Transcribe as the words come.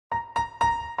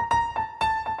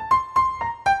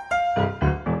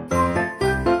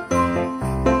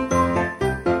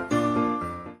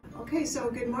so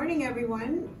good morning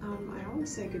everyone. I always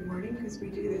say good morning because we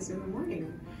do this in the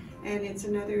morning. And it's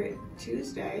another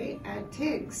Tuesday at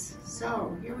Tigs.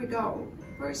 So here we go.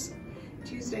 First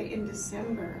Tuesday in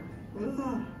December.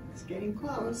 Ooh, it's getting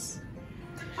close.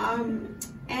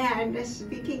 And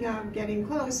speaking of getting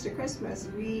close to Christmas,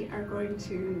 we are going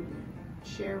to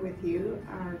share with you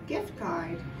our gift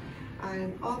guide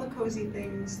on all the cozy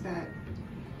things that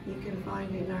you can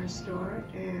find in our store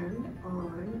and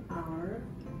on our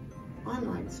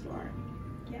online store.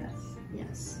 Yes.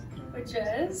 Yes. Which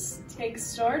is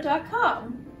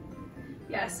tigstore.com.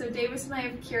 Yeah, so Davis and I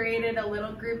have curated a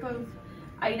little group of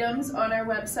items on our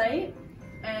website,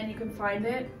 and you can find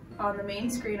it on the main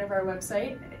screen of our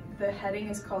website. The heading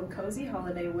is called Cozy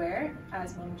Holiday Wear,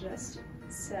 as Mom just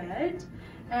said.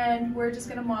 And we're just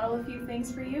gonna model a few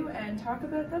things for you and talk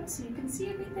about them so you can see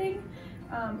everything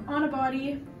on a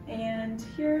body, and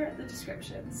here are the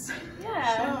descriptions.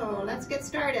 Yeah. So let's get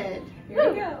started. Here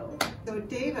we go. So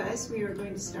Davis, we are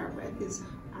going to start with, is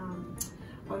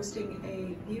posting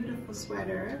a beautiful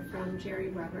sweater from Jerry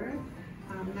Weber.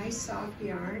 Nice soft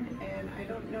yarn, and I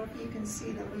don't know if you can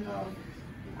see the little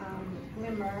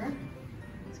glimmer.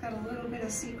 It's got a little bit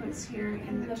of sequence here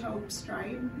in the taupe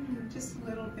stripe. Just a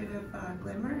little bit of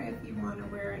glimmer if you want to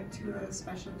wear it to a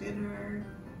special dinner,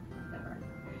 whatever.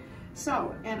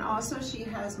 So, and also she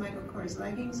has Michael Kors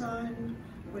leggings on,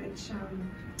 which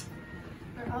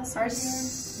are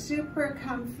super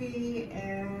comfy,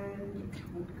 and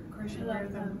of course you wear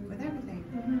them with everything.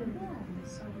 Yeah,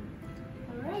 so.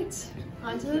 All right,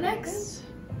 on to the next.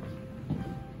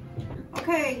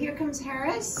 Okay, here comes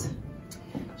Harris.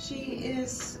 She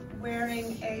is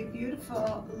wearing a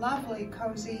beautiful, lovely,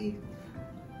 cozy,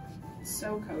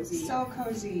 so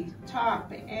cozy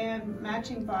top and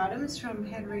matching bottoms from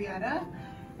Henrietta.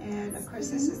 And of course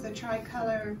this is the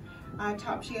tricolor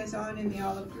top she has on, in the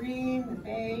olive green, the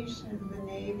beige, and the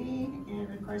navy,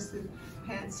 and of course the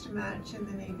pants to match in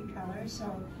the navy color.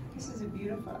 So this is a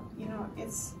beautiful, you know,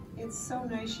 it's so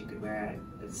nice. You could wear it.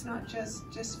 It's not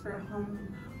just for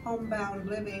homebound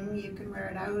living. You can wear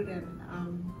it out and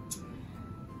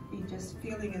be just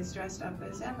feeling as dressed up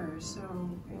as ever. So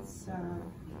it's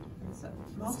a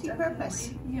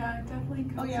multi-purpose. Yeah, definitely.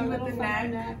 Oh yeah, with the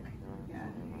neck. Yeah,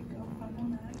 there you go.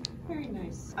 Funnel neck. Very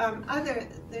nice.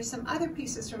 There's some other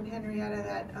pieces from Henrietta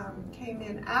that came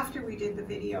in after we did the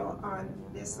video on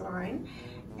this line,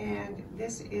 and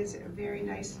this is a very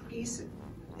nice piece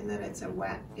in that it's a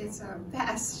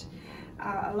vest,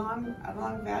 a long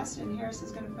vest, and Harris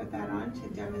is going to put that on to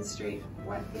demonstrate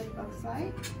what it looks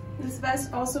like. This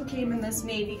vest also came in this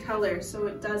navy color, so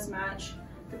it does match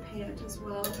the pant as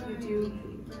well.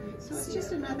 Right. So it's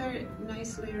just another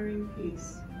nice layering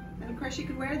piece. And of course you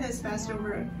could wear this vest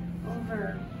over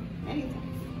anything.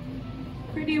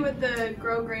 Pretty with the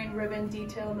grosgrain ribbon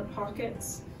detail in the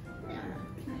pockets. Yeah.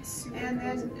 And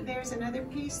then there's another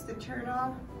piece, the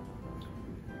turtleneck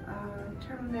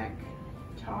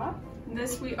top.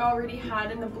 This we already had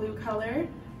in the blue color.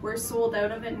 We're sold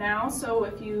out of it now, so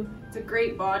it's a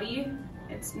great body.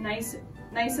 It's nice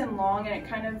and long, and it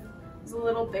kind of is a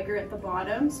little bigger at the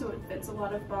bottom, so it fits a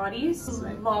lot of bodies.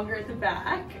 Longer at the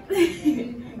back.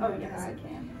 Oh yes, I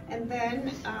can. And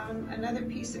then another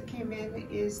piece that came in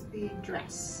is the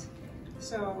dress.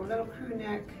 So a little crew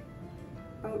neck,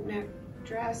 boat neck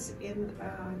dress in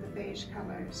the beige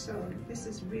color. So this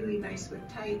is really nice with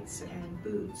tights and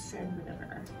boots and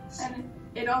whatever. And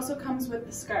it also comes with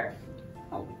the scarf.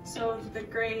 Oh, so the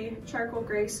charcoal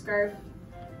gray scarf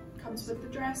comes with the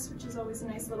dress, which is always a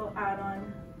nice little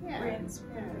add-on. Yeah. Brands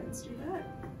do that.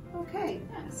 Okay.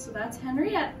 Yeah, so that's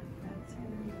Henriette.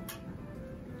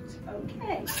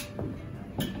 Okay.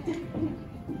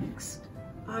 Next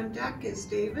on deck is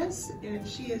Davis, and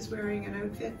she is wearing an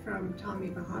outfit from Tommy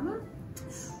Bahama,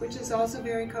 which is also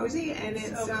very cozy, and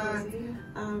it's so cozy.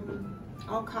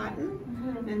 All cotton,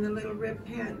 and the little rib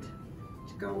pant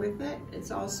to go with it.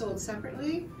 It's all sold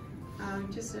separately.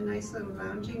 Just a nice little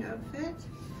lounging outfit.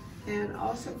 And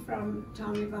also from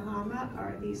Tommy Bahama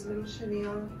are these little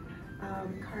chenille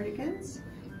cardigans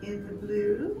in the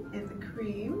blue and the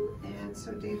cream. And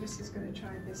so Davis is going to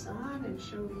try this on and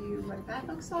show you what that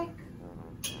looks like.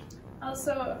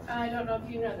 Also, I don't know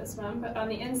if you know this, Mom, but on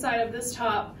the inside of this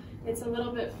top, it's a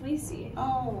little bit fleecy.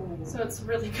 Oh. So it's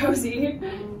really cozy.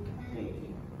 Okay.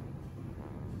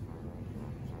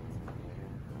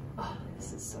 Oh,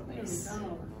 this is so nice. There we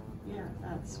go. Yeah,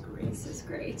 that's great. This is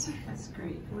great. That's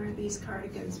great. Wear these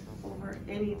cardigans over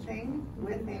anything,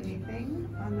 with anything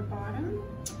on the bottom.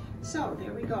 So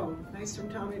there we go. Nice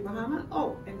from Tommy Bahama.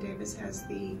 Oh, and Davis has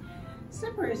the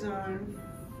slippers on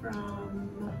from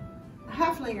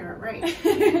Halflinger, right.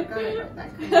 Forgot about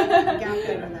that. Gapped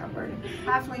out on that word.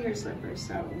 Halflinger slippers,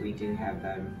 so we do have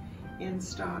them in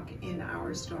stock in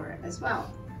our store as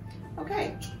well.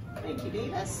 Okay, thank you,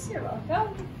 Davis. You're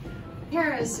welcome.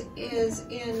 Harris is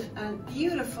in a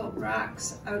beautiful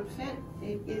Brax outfit.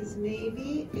 It is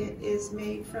navy. It is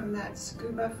made from that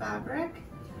scuba fabric,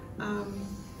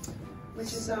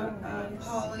 which is a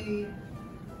poly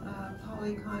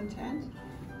content,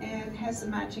 and has the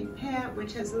matching pant,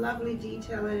 which has lovely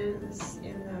detail in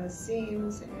the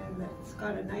seams, and it's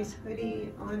got a nice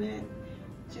hoodie on it.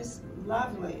 Just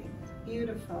lovely,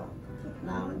 beautiful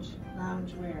lounge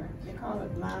wear. They call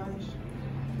it lounge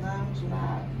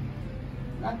lab.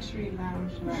 Luxury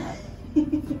lounge lab.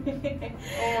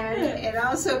 And it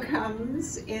also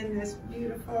comes in this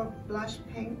beautiful blush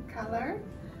pink color.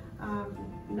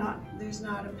 There's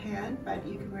not a pant, but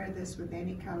you can wear this with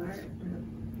any color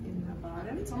in the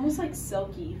bottom. It's almost like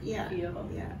silky feel.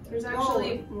 Yeah. There's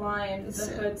actually lined, the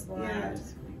hood's lined.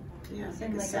 Yeah, it's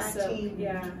in like a silk. sateen.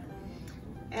 Yeah.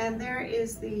 And there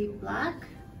is the black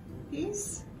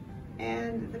piece,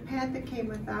 and the pant that came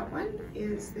with that one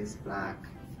is this black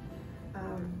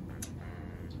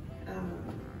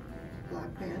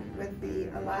pant with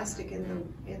the elastic in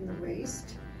the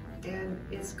waist, and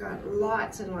it's got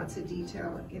lots and lots of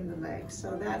detail in the legs.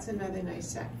 So that's another nice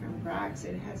set from Brax.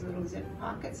 It has little zip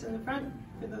pockets in the front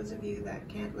for those of you that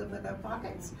can't live without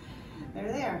pockets.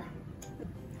 They're there.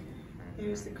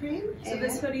 There's the cream. So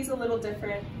this hoodie's a little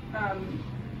different.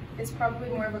 It's probably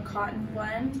more of a cotton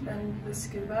blend than the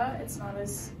scuba. It's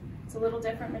a little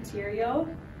different material.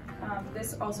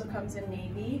 This also comes in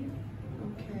navy.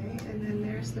 Okay, and then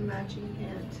there's the matching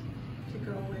pant to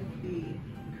go with the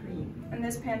cream. And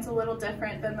this pant's a little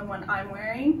different than the one I'm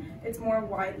wearing. It's more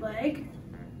wide leg,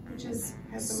 which is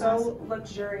so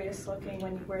luxurious looking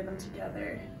when you wear them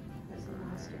together. Has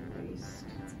elastic waist.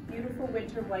 It's a beautiful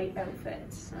winter white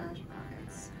outfit. Slash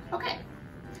pockets. Okay,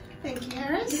 thank you,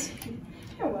 Harris.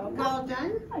 You're welcome. Well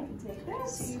done. I can take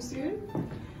this. See you soon.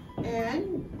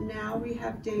 And now we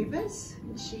have Davis.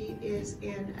 She is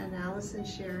in an Allison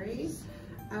Sherry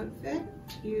outfit.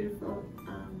 Beautiful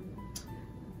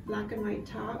black and white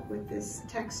top with this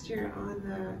texture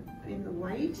in the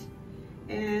white,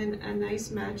 and a nice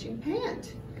matching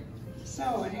pant.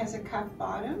 So it has a cuff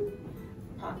bottom,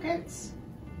 pockets,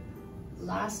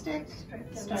 elastic,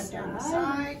 strap down the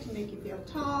side to make you feel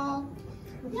tall.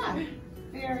 Yeah,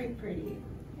 very pretty,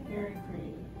 very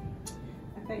pretty.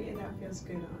 I bet you that feels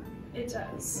good on. It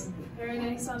does. Very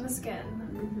nice on the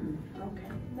skin.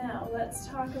 Okay. Now let's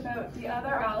talk about the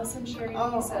other Allison Sherry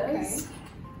Oh, pieces. okay.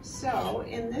 So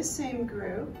in this same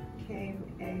group came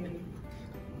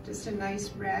just a nice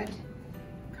red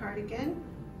cardigan,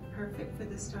 perfect for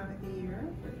this time of the year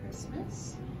for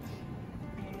Christmas,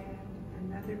 and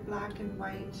another black and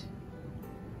white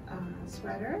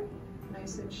sweater,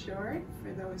 nice and short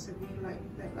for those of you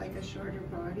that like a shorter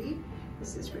body.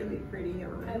 This is really pretty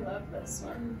on. I love this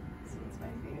one. This one's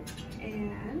my favorite.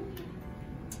 And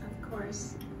of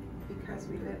course, because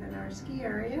we live in our ski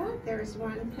area, there's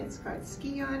one that's got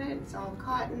ski on it. It's all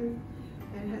cotton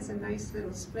and has a nice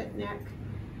little split neck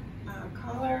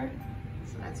collar.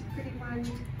 So that's a pretty one.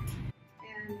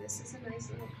 And this is a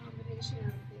nice little combination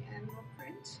of the animal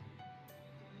print,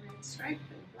 red stripe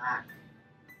and black,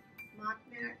 mock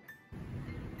neck.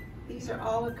 These are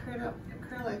all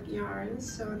acrylic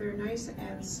yarns, so they're nice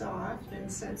and soft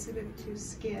and sensitive to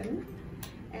skin.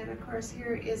 And of course,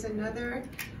 here is another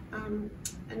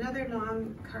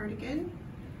long cardigan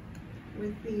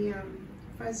with the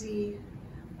fuzzy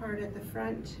part at the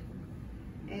front,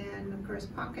 and of course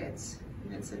pockets.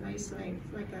 And it's a nice length,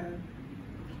 like a,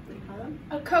 what do you call them?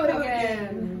 A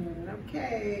coatigan.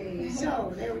 Okay,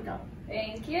 so there we go.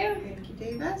 Thank you. Thank you,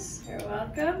 Davis. You're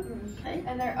welcome. Okay.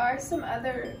 And there are some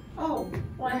other ones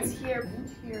right here. And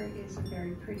here is a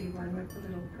very pretty one with a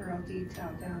little pearl detail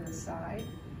down the side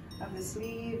of the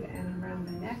sleeve and around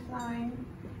the neckline.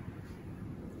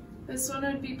 This one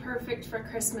would be perfect for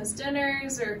Christmas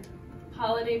dinners or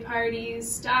holiday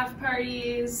parties, staff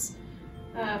parties.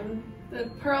 The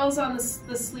pearls on the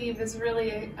sleeve is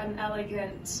really an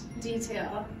elegant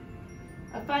detail,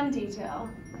 a fun detail.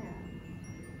 Yeah.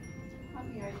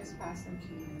 I just pass them to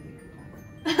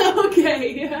you.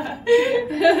 Okay, yeah.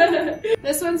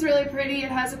 This one's really pretty.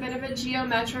 It has a bit of a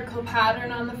geometrical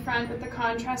pattern on the front with the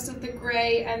contrast of the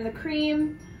gray and the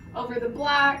cream over the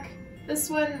black. This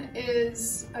one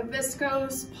is a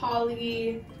viscose,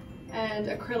 poly, and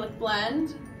acrylic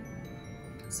blend.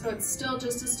 So it's still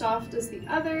just as soft as the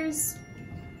others.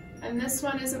 And this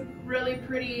one is a really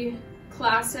pretty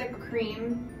classic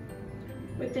cream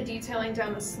with the detailing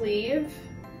down the sleeve.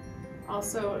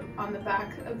 Also on the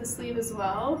back of the sleeve as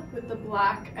well, with the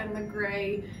black and the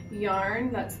gray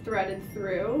yarn that's threaded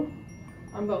through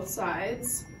on both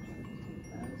sides.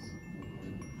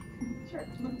 Sure.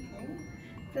 Okay.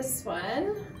 This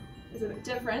one is a bit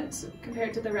different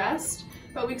compared to the rest,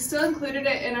 but we still included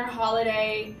it in our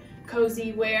holiday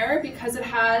cozy wear because it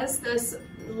has this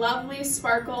lovely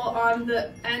sparkle on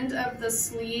the end of the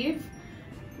sleeve,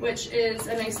 which is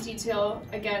a nice detail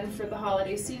again for the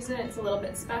holiday season. It's a little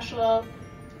bit special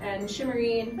and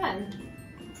shimmery and fun.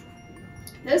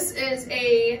 This is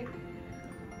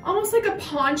almost like a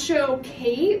poncho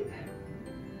cape.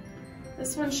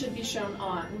 This one should be shown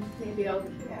on. Maybe I'll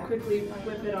quickly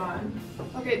whip it on.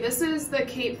 Okay, this is the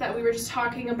cape that we were just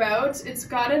talking about. It's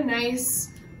got a nice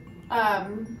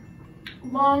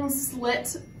long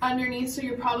slit underneath, so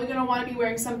you're probably going to want to be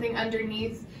wearing something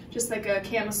underneath, just like a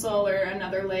camisole or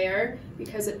another layer,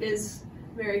 because it is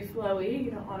very flowy.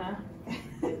 You don't want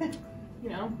to, you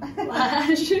know,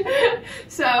 flash.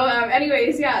 So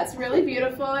anyways, yeah, it's really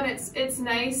beautiful, and it's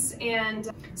nice and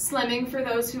slimming for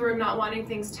those who are not wanting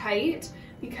things tight,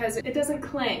 because it doesn't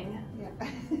cling. Yeah.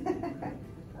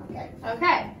 Okay.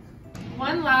 Okay.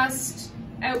 One last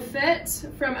outfit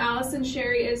from Alice and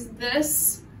Sherry is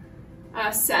this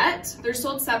set. They're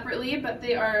sold separately, but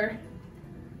they are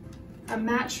a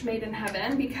match made in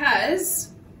heaven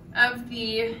because of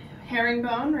the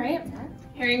herringbone, right? Yeah.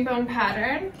 Herringbone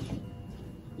pattern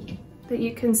that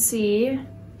you can see.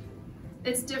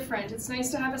 It's different. It's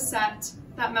nice to have a set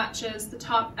that matches the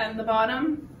top and the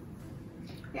bottom.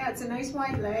 Yeah, it's a nice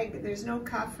wide leg. There's no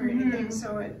cuff or anything,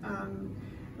 so it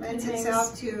lends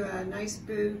itself to a nice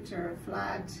boot or a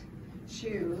flat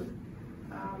shoe.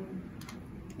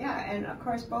 Yeah, and of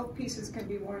course both pieces can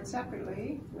be worn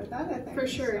separately with other things. For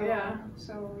sure, so, yeah.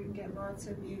 So we can get lots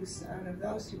of use out of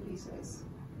those two pieces.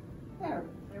 There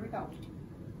we go.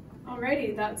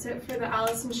 Alrighty, that's it for the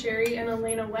Alice and Sherry and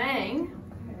Elena Wang.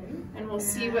 Okay. And we'll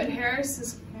see what Harris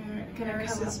is gonna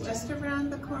Harris come is up just with. around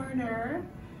the corner,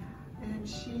 and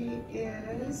she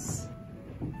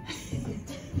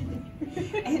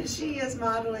is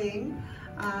modeling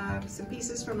some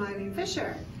pieces from Eileen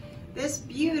Fisher. This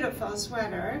beautiful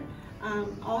sweater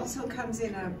also comes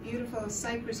in a beautiful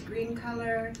cypress green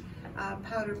color,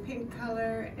 powder pink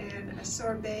color, and a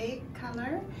sorbet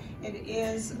color. It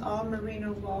is all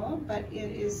merino wool, but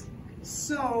it is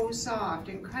so soft,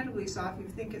 incredibly soft. You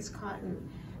think it's cotton.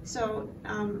 So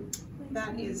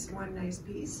that is one nice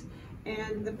piece.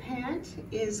 And the pant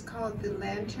is called the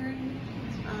lantern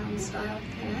style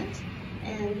pant,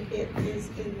 and it is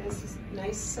in this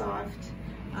nice soft,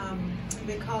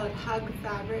 they call it hug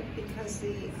fabric because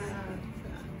the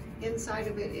inside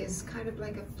of it is kind of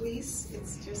like a fleece.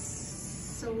 It's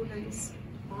just so nice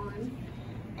on.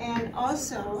 And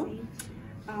also,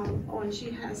 and she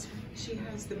has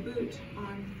the boot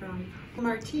on from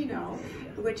Martino,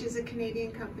 which is a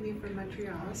Canadian company from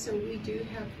Montreal. So we do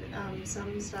have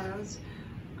some styles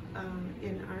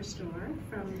in our store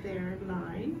from their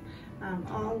line,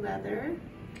 all leather.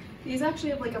 These actually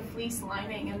have like a fleece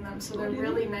lining in them, so they're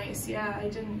really nice. Yeah, I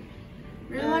didn't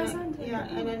realize that. Yeah,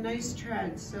 and a nice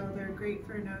tread, so they're great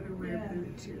for an outerwear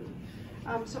boot too.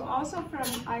 So also from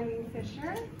Eileen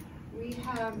Fisher, we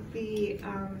have the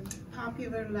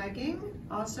popular legging,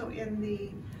 also in the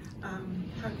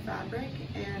hug fabric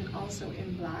and also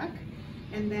in black.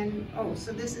 And then,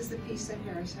 so this is the piece that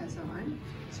Harris has on.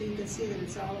 So you can see that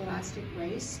it's all elastic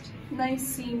waist. Nice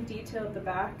seam detail at the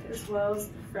back as well as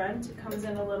the front. It comes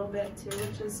in a little bit too,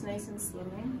 which is nice and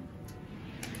slimming.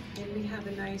 And we have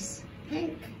a nice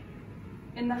pink.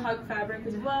 In the hug fabric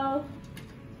as well.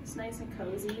 It's nice and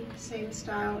cozy. Same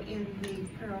style in the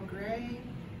pearl gray.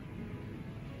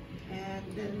 And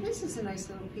then this is a nice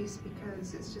little piece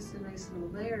because it's just a nice little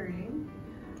layering,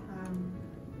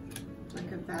 like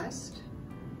a vest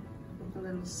with a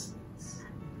little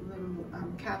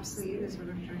cap sleeve is what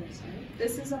I'm trying to say.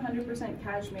 This is 100%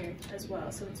 cashmere as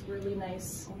well, so it's really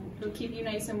nice. It'll keep you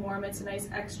nice and warm. It's a nice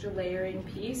extra layering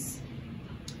piece.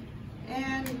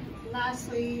 And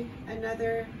lastly,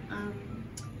 another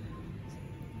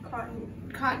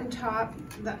cotton top,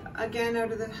 again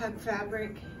out of the hug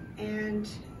fabric and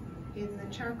in the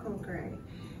charcoal gray.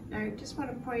 Now I just want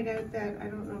to point out that, I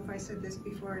don't know if I said this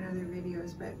before in other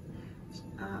videos, but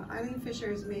Eileen Fisher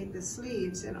has made the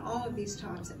sleeves in all of these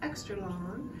tops extra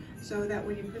long, so that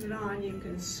when you put it on you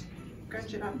can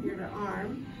scrunch it up your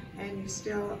arm and you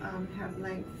still have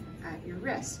length at your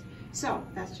wrist. So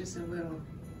that's just a little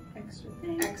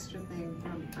extra thing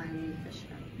from Eileen Fisher.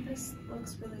 This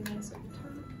looks really nice at the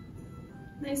top.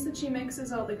 Nice that she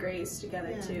mixes all the grays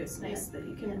together too. It's nice that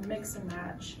you can mix and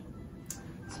match.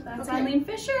 So that's Okay. Eileen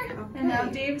Fisher. Okay. And now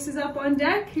Davis is up on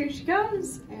deck. Here she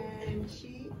comes. And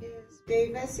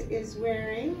Davis is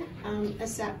wearing a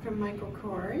set from Michael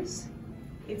Kors.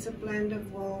 It's a blend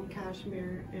of wool,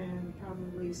 cashmere, and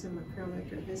probably some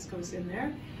acrylic or viscose in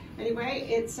there. Anyway,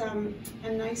 it's a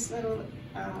nice little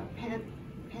pant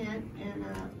and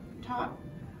a top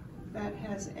that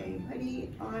has a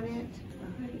hoodie on it,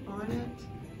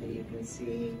 that you can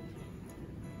see,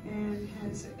 and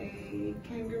has a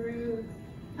kangaroo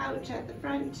pouch at the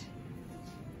front.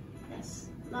 Yes,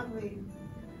 lovely,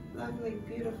 lovely,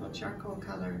 beautiful charcoal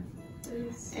color.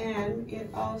 Nice. And it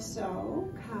also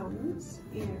comes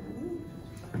in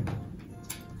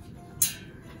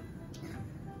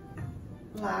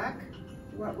black.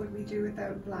 What would we do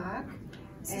without black?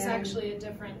 This is actually a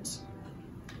different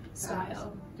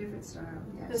style. Different style,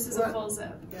 yes. This is a full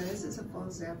zip. Yeah, this is a full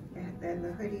zip. And then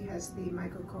the hoodie has the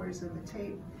Michael Kors and the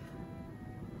tape.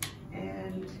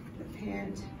 And the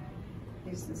pant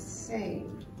is the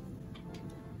same.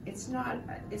 It's not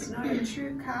a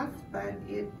true cuff, but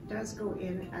it does go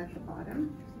in at the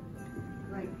bottom,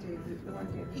 like the one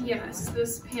David. Yes,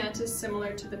 this pant is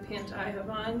similar to the pant I have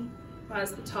on,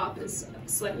 as the top is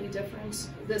slightly different.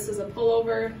 This is a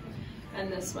pullover,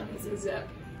 and this one is a zip.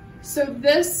 So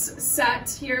this set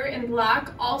here in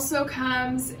black also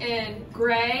comes in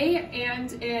gray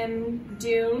and in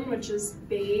dune, which is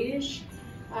beige,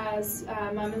 as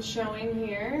Mom is showing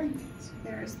here. So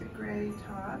there's the gray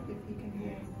top, if you can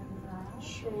hang that.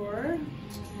 Sure.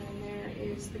 And there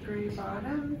is the gray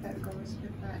bottom that goes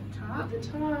with that top. The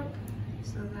top.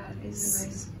 So that is a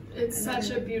nice. It's such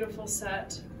a beautiful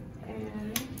set.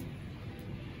 And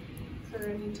for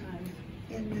any time.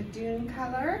 In the dune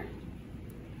color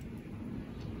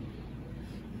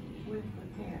with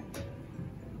the pant.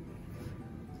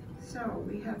 So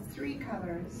we have three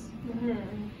colors.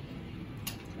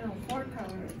 No, four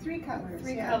colors. Three colors.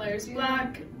 Three yeah. colors: Dune,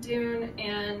 black, dune,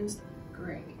 and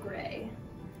gray. Gray.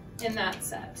 In that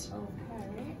set.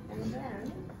 Okay, and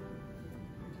then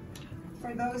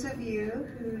for those of you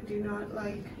who do not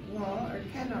like wool or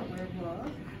cannot wear wool,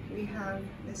 we have,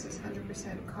 this is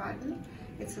 100% cotton.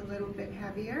 It's a little bit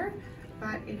heavier,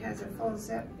 but it has a full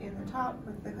zip in the top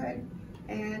with the hood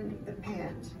and the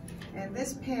pant. And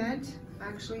this pant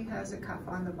actually has a cuff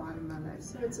on the bottom of it.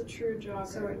 So it's a true jogger.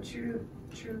 So a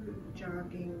true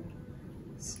jogging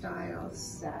style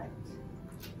set.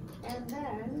 And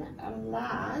then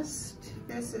last,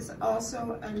 this is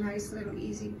also a nice little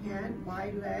easy pant,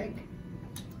 wide leg,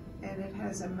 and it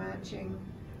has a matching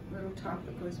little top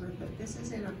that goes with it. This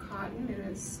is in a cotton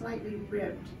and it's slightly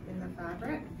ribbed in the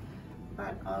fabric,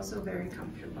 but also very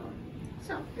comfortable.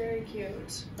 So very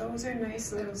cute. those are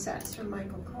nice little sets from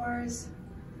Michael Kors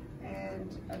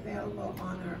and available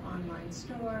on our online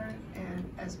store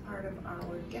and as part of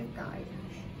our gift guide.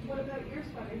 What about your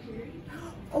sweater, Cheerio?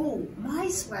 Oh, my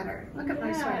sweater. Look at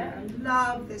my sweater. I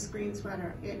love this green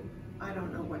sweater. I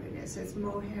don't know what it is. It's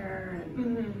mohair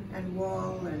and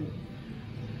wool, and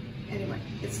anyway,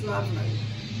 it's lovely.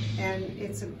 And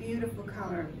it's a beautiful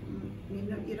color.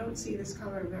 You don't see this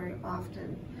color very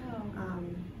often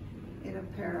in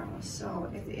apparel.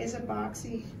 So it is a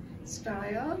boxy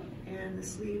style, and the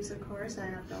sleeves, of course, I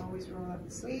have to always roll up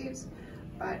the sleeves,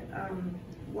 but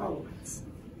whoa, it's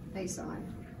nice on.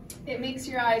 It makes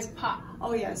your eyes pop.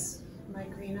 Oh yes, my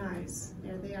green eyes,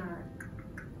 there they are.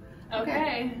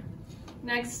 Okay.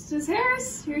 Next is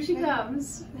Harris. Here she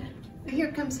comes.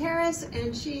 Here comes Harris,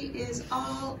 and she is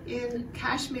all in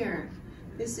cashmere.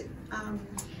 This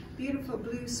beautiful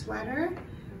blue sweater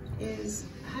is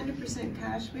 100%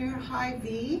 cashmere, high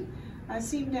V,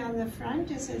 seam down the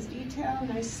front. It says detail,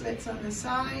 nice slits on the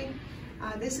side.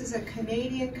 This is a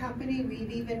Canadian company.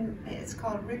 It's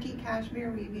called Ricky Cashmere.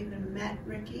 We've even met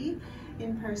Ricky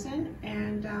in person.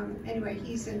 And anyway,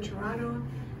 he's in Toronto,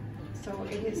 so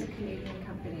it is a Canadian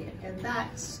company. And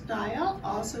that style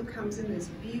also comes in this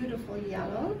beautiful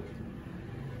yellow.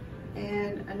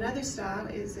 And another style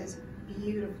is this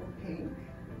beautiful pink.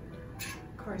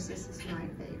 Of course, this is my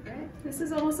favorite. This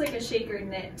is almost like a shaker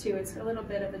knit too. It's a little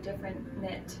bit of a different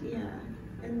knit. Yeah.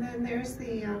 And then there's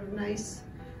the nice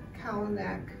cowl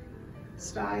neck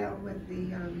style with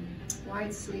the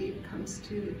wide sleeve. Comes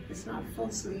to, it's not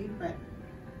full sleeve, but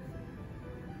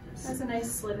has a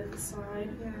nice slit at the side.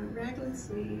 Yeah, raglan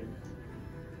sleeve.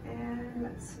 And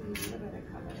let's see, what other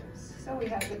colors? So we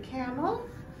have the camel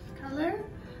color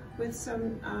with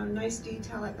some nice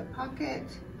detail at the pocket.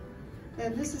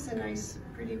 Then this is a nice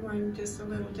pretty one, just a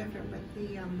little different with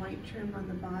the white trim on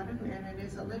the bottom, and it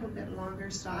is a little bit longer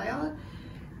style.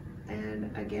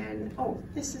 And again, oh,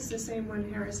 this is the same one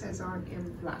Harris has on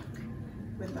in black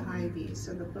with the high V.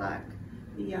 So the black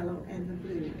the yellow and the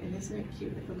blue. And isn't it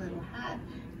cute with the little hat?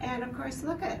 And of course,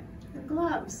 look at the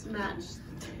gloves matched.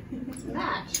 It's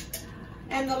matched.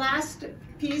 And the last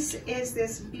piece is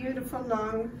this beautiful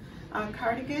long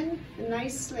cardigan, a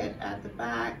nice slit at the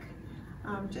back,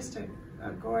 just a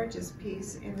gorgeous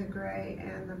piece in the gray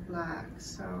and the black.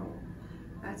 So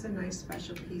that's a nice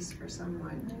special piece for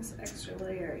someone. Nice extra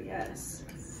layer, yes.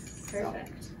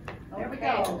 Perfect. There we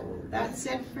go. That's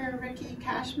it for Ricky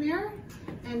Cashmere.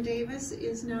 And Davis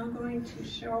is now going to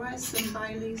show us some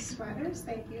Bailey's sweaters.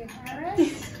 Thank you,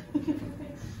 Harris.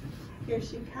 Here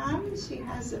she comes. She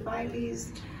has the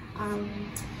Bailey's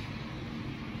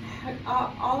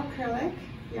all acrylic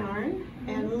yarn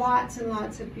and lots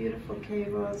of beautiful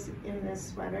cables in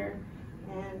this sweater,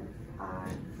 and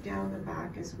down the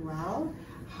back as well.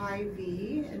 High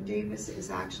V, and Davis has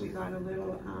actually got a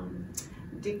little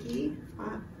dicky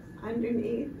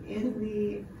underneath in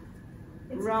the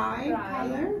rye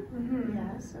color.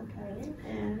 Yes, okay.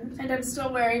 And I'm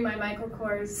still wearing my Michael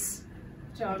Kors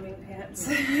jogging pants.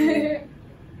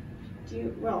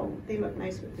 Well, they look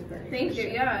nice with the gray. Thank you.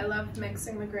 Sure. Yeah, I love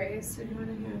mixing the grays. So do you want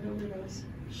to hand over those?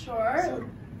 Sure. So,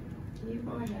 you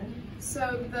go ahead.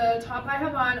 So the top I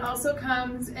have on also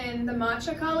comes in the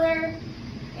matcha color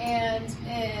and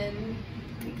in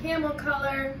the camel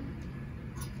color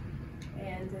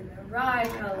and in the rye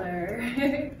color.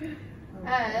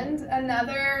 And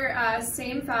another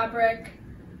same fabric,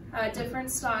 different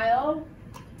style.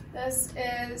 This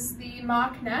is the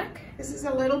mock neck. This is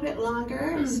a little bit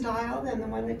longer style than the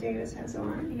one that Davis has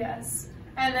on. Yes.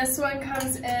 And this one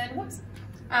comes in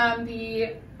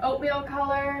the oatmeal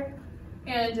color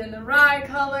and in the rye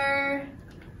color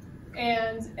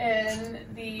and in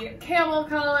the camel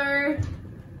color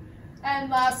and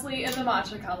lastly in the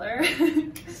matcha color.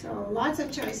 So lots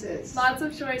of choices. Lots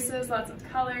of choices, lots of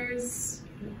colors.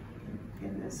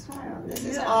 In this style. This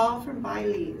is all from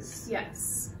Bailey's.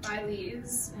 Yes,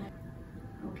 Bailey's.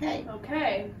 Okay.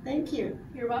 Okay. Thank you.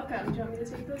 You're welcome. Do you want me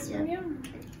to take this from you?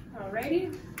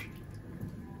 Alrighty.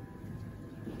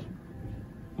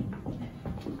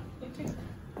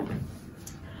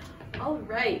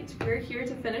 Alright, we're here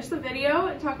to finish the video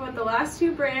and talk about the last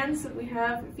two brands that we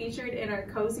have featured in our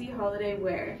cozy holiday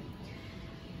wear.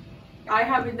 I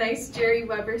have a nice Jerry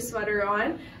Weber sweater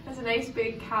on. It has a nice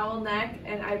big cowl neck,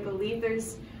 and I believe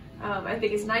there's, I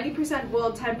think it's 90%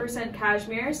 wool, 10%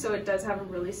 cashmere, so it does have a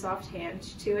really soft hand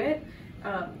to it.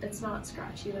 It's not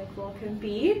scratchy like wool can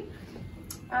be.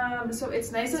 So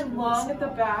it's nice and long at the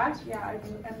back. Yeah,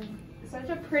 and such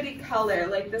a pretty color.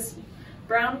 Like this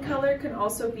brown color can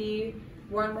also be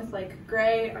worn with like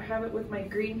gray. I have it with my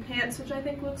green pants, which I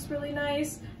think looks really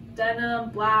nice.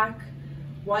 Denim, black,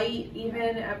 white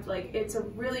even. Like it's a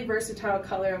really versatile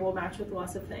color and will match with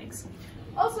lots of things.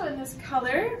 Also in this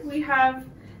color we have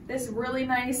this really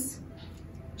nice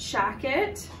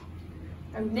shacket.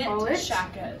 I would call it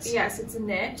shacket. Yes, it's a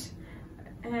knit,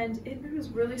 and it was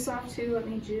really soft too. Let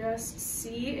me just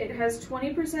see. It has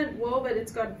 20% wool, but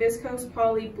it's got viscose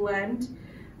poly blend,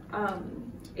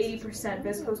 80%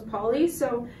 viscose poly.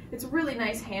 So it's a really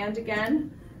nice hand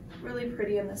again. Really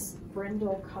pretty in this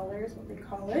brindle color is what they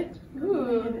call it.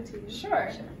 Ooh,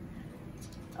 sure.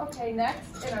 Okay,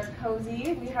 next in our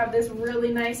cozy, we have this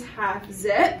really nice half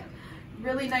zip,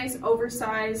 really nice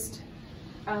oversized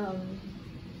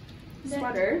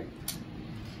sweater.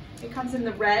 It comes in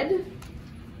the red,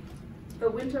 the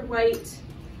winter white,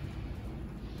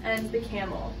 and the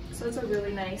camel. So it's a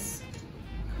really nice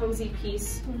cozy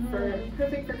piece for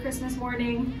perfect for Christmas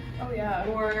morning. Oh yeah.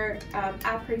 Or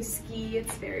après ski.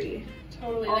 It's very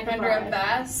totally like under a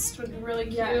vest would be really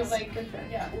cute. Yes, like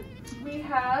yeah. We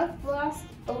have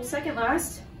second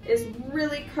last is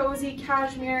really cozy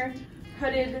cashmere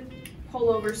hooded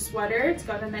pullover sweater. It's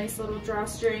got a nice little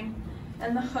drawstring,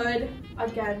 and the hood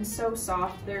again so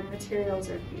soft. Their materials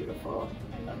are beautiful.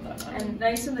 I love that one. And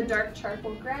nice in the dark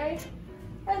charcoal gray.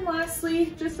 And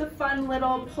lastly, just a fun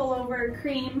little pullover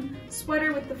cream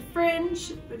sweater with the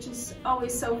fringe, which is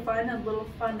always so fun, a little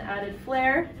fun added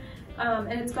flair.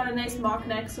 And it's got a nice mock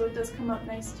neck, so it does come up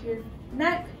nice to your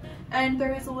neck. And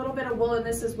there is a little bit of wool in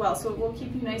this as well, so it will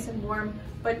keep you nice and warm,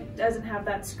 but it doesn't have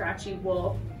that scratchy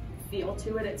wool feel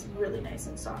to it. It's really nice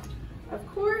and soft, of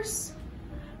course.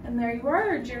 And there you are,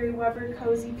 our Jerry Weber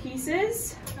cozy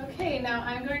pieces. Okay, now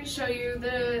I'm going to show you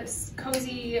the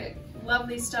cozy,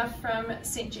 lovely stuff from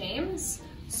St. James.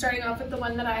 Starting off with the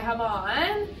one that I have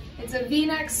on. It's a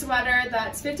V-neck sweater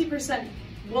that's 50%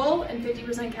 wool and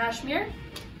 50% cashmere.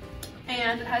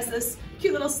 And it has this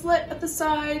cute little slit at the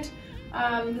side.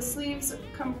 The sleeves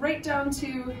come right down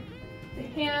to the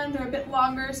hand. They're a bit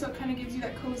longer, so it kind of gives you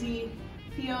that cozy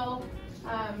feel.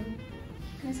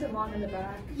 Nice and long in the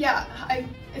back. Yeah,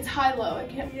 it's high-low. I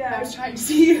can't. Yeah. I was trying to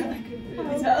see. I couldn't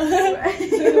really tell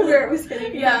where it was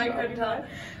hitting. Yeah, I couldn't tell.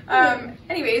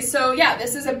 Anyway, so yeah,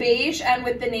 this is a beige and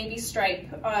with the navy stripe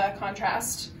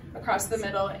contrast across the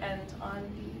middle and on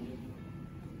the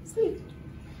sleeve.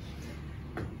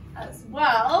 As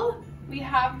well, we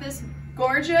have this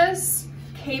gorgeous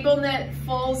cable knit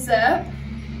full zip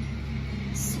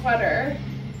sweater,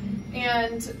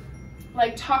 and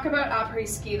like, talk about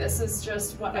après-ski. This is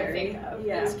just what I think of.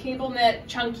 Yeah. These cable knit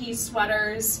chunky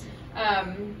sweaters,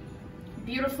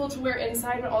 beautiful to wear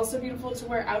inside, but also beautiful to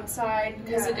wear outside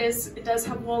because it does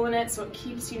have wool in it, so it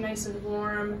keeps you nice and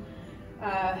warm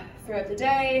throughout the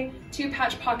day. 2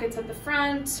 patch pockets at the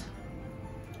front.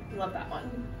 Love that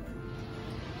one.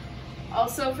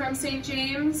 Also from St.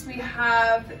 James, we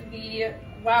have the,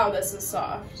 wow, this is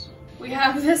soft. We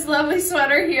have this lovely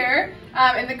sweater here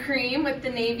in the cream with the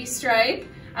navy stripe.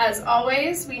 As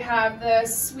always, we have the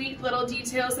sweet little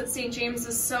details that St. James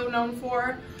is so known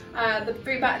for. The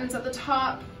 3 buttons at the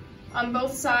top on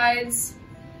both sides.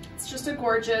 It's just a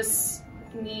gorgeous,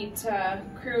 neat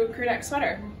crew neck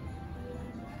sweater.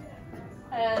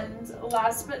 And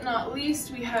last but not least,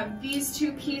 we have these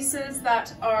 2 pieces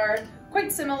that are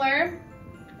quite similar.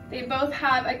 They both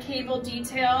have a cable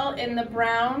detail in the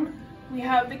brown. We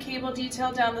have the cable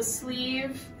detail down the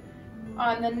sleeve,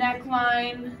 on the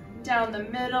neckline, down the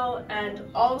middle, and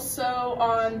also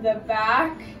on the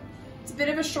back. It's a bit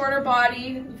of a shorter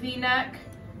body, V-neck,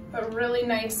 but really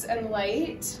nice and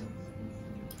light.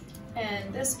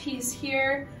 And this piece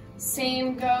here,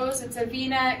 same goes, it's a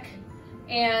V-neck,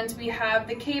 and we have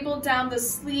the cable down the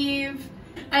sleeve,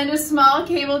 and a small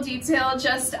cable detail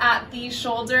just at the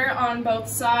shoulder on both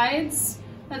sides.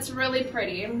 That's really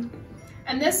pretty.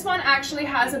 And this one actually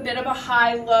has a bit of a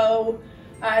high-low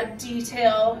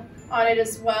detail on it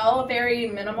as well, very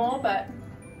minimal, but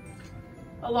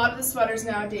a lot of the sweaters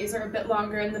nowadays are a bit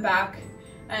longer in the back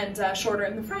and shorter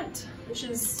in the front, which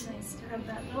is nice to have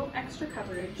that little extra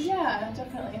coverage. Yeah,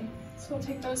 definitely. So we'll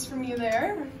take those from you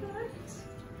there.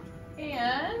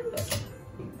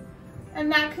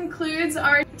 And that concludes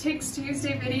our Tigs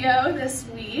Tuesday video this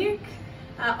week.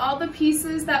 All the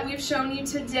pieces that we've shown you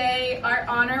today are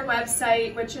on our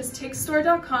website, which is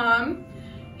tigstore.com,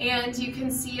 and you can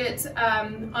see it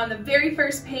on the very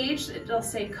first page. It'll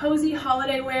say Cozy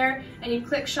Holiday Wear, and you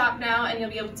click Shop Now and you'll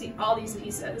be able to see all these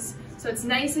pieces. So it's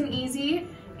nice and easy,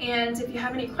 and if you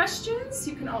have any questions,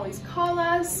 you can always call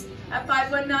us at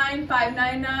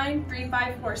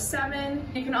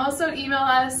 519-599-3547. You can also email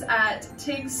us at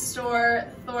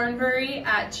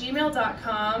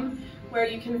tigstorethornbury@gmail.com, where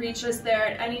you can reach us there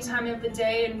at any time of the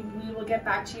day, and we will get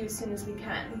back to you as soon as we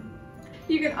can.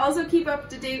 You can also keep up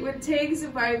to date with Tigs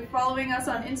by following us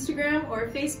on Instagram or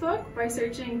Facebook by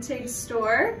searching Tigs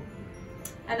Store.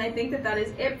 And I think that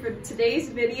is it for today's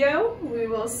video. We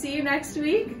will see you next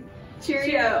week.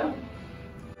 Cheerio!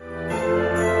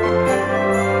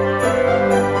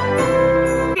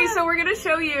 Okay, so we're gonna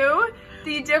show you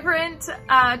the different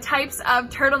types of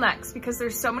turtlenecks, because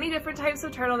there's so many different types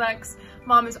of turtlenecks.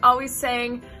 Mom is always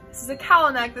saying, this is a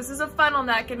cowl neck, this is a funnel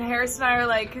neck, and Harris and I are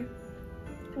like,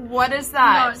 what is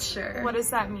that? Not sure. What does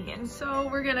that mean? So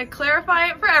we're gonna clarify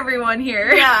it for everyone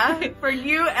here. Yeah, for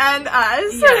you and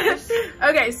us. Yes.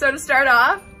 Okay, so to start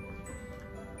off,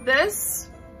 this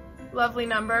lovely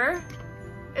number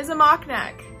is a mock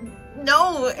neck.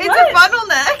 No, it's a funnel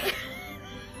neck.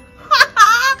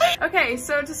 Okay,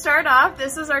 so to start off,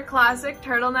 this is our classic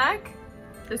turtleneck.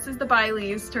 This is the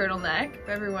Baileys turtleneck.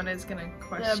 Everyone is gonna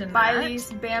question the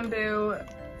Baileys bamboo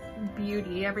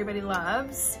beauty everybody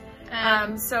loves.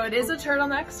 So it is a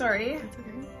turtleneck, sorry. Okay.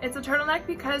 It's a turtleneck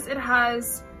because it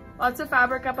has lots of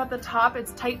fabric up at the top,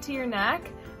 it's tight to your neck,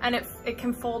 and it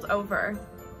can fold over.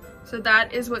 So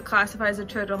that is what classifies a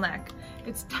turtleneck.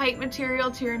 It's tight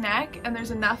material to your neck, and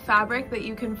there's enough fabric that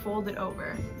you can fold it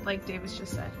over, like Davis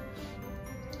just said.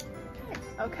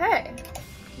 Okay,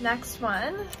 next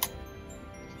one.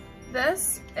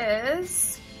 This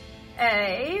is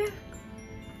a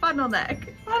Funnel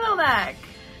neck. funnel neck.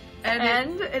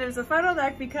 And it is a funnel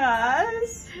neck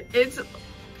because It's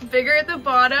bigger at the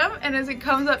bottom, and as it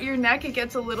comes up your neck, it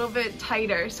gets a little bit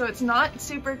tighter. So it's not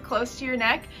super close to your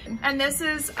neck. and this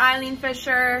is Eileen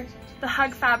Fisher, the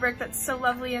hug fabric that's so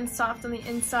lovely and soft on the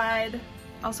inside.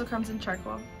 Also comes in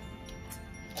charcoal.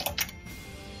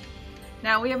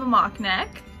 Now we have a mock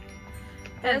neck.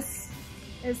 This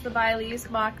is the Baileys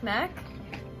mock neck.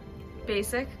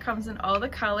 Basic, comes in all the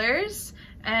colors,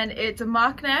 and it's a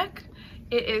mock neck.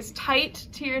 It is tight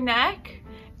to your neck,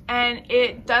 and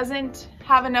it doesn't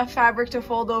have enough fabric to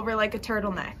fold over like a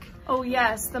turtleneck. Oh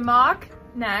yes, the mock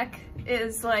neck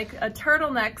is like a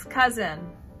turtleneck's cousin.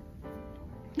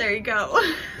 There you go.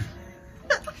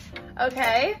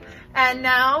 Okay, and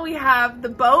now we have the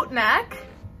boat neck,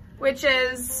 which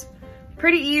is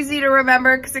pretty easy to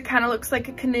remember because it kind of looks like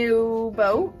a canoe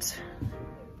boat,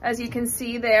 as you can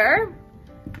see there.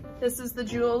 This is the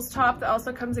Jules top that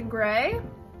also comes in gray.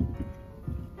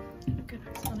 Good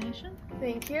explanation.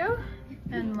 Thank you.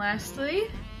 And lastly,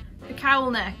 the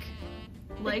cowl neck,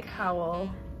 like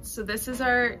Howl. So this is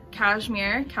our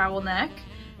cashmere cowl neck,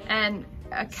 and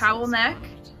a cowl neck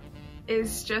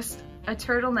is just a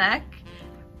turtleneck,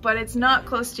 but it's not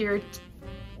close to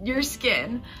your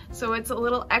skin, so it's a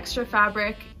little extra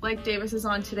fabric like Davis is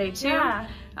on today too. Yeah.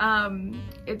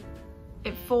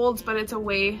 It folds, but it's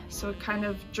away, so it kind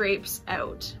of drapes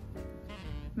out,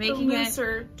 making it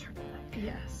turtleneck.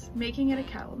 Yes, making it a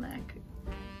cowl neck.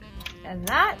 And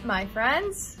that, my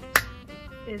friends,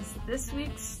 is this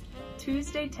week's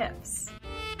Tuesday tips.